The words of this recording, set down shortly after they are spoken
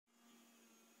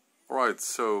Alright,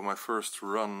 so my first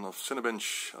run of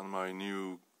Cinebench on my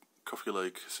new Coffee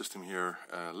Lake system here.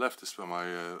 Left is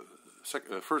my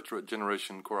first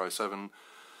generation Core i7,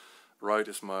 right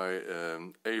is my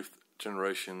 8th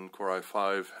generation Core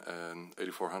i5 and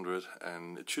 8400,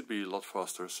 and it should be a lot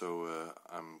faster, so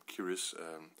I'm curious.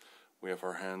 We have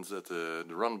our hands at the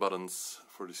run buttons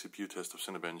for the CPU test of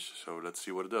Cinebench, so let's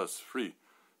see what it does. 3,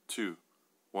 2,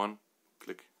 1,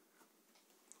 click.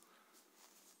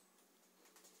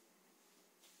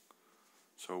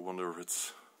 So I wonder if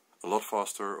it's a lot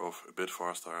faster or a bit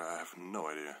faster. I have no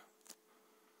idea.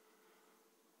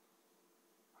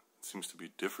 It seems to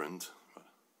be different, but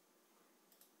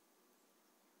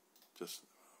just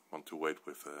want to wait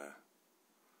with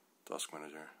Task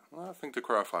Manager. Well, I think the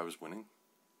Core i5 is winning.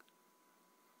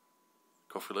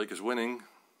 Coffee Lake is winning.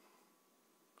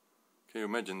 Can you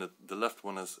imagine that the left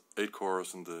one has 8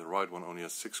 cores and the right one only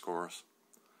has 6 cores?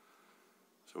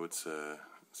 So it's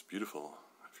beautiful,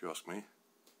 if you ask me.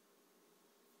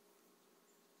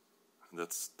 And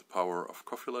that's the power of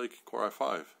Coffee Lake Core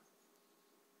i5.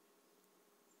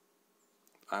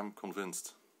 I'm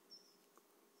convinced.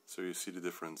 So you see the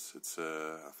difference. It's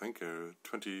I think a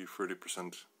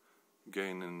 20-30%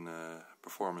 gain in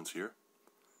performance here.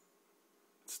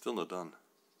 It's still not done.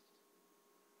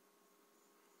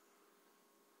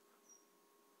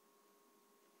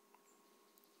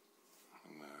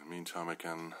 In the meantime, I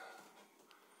can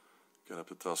get up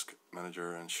the Task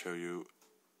Manager and show you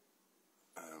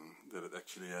that it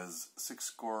actually has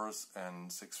 6 cores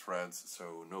and 6 threads,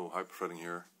 so no hyperthreading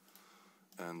here.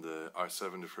 And the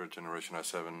i7, the third generation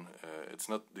i7, it's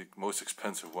not the most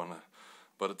expensive one,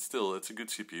 but it's a good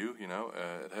CPU, you know.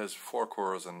 It has 4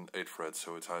 cores and 8 threads,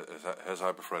 so it has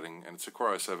hyperthreading, and it's a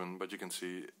Core i7, but you can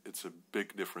see it's a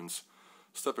big difference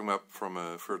stepping up from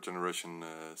a third generation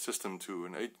system to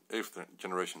an 8th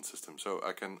generation system. So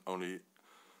I can only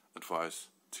advise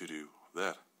to do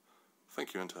that.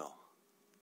 Thank you, Intel.